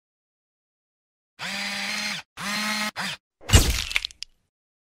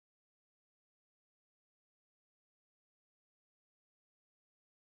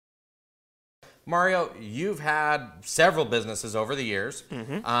Mario, you've had several businesses over the years,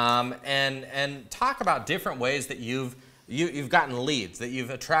 and talk about different ways that you've gotten leads, that you've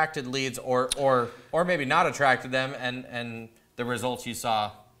attracted leads, or maybe not attracted them, and the results you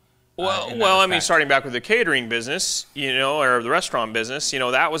saw. Well, I mean, starting back with the catering business, or the restaurant business,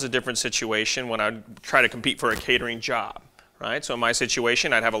 that was a different situation when I'd try to compete for a catering job. Right? So in my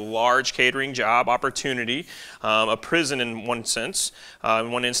situation, I'd have a large catering job opportunity. A prison, in one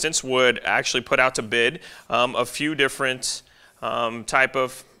instance, would actually put out to bid a few different type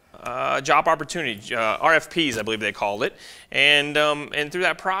of job opportunity, RFPs, I believe they called it. And through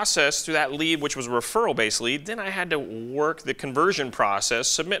that process, through that lead, which was a referral-based lead, then I had to work the conversion process,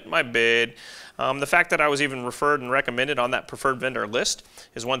 submit my bid. The fact that I was even referred and recommended on that preferred vendor list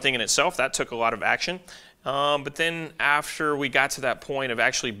is one thing in itself. That took a lot of action. But then after we got to that point of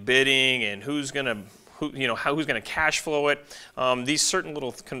actually bidding and who's gonna cash flow it, these certain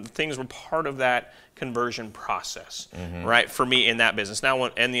little things were part of that conversion process, right, for me in that business. Now,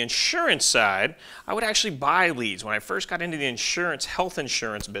 on the insurance side, I would actually buy leads. When I first got into the health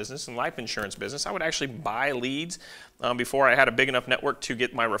insurance business and life insurance business, I would actually buy leads before I had a big enough network to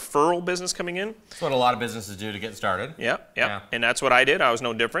get my referral business coming in. That's what a lot of businesses do to get started. Yeah. And that's what I did. I was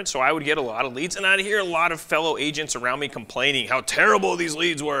no different. So I would get a lot of leads, and I'd hear a lot of fellow agents around me complaining how terrible these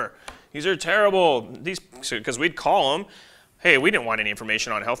leads were. These are terrible. Because we'd call them, hey, we didn't want any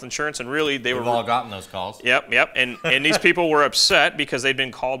information on health insurance, and really We've all gotten those calls. Yep. And these people were upset because they'd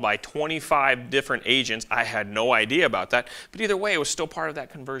been called by 25 different agents. I had no idea about that. But either way, it was still part of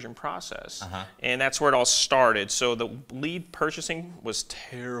that conversion process. And that's where it all started. So the lead purchasing was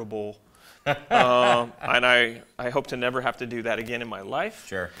terrible. And I hope to never have to do that again in my life.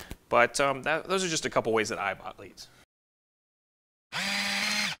 Sure. But those are just a couple ways that I bought leads.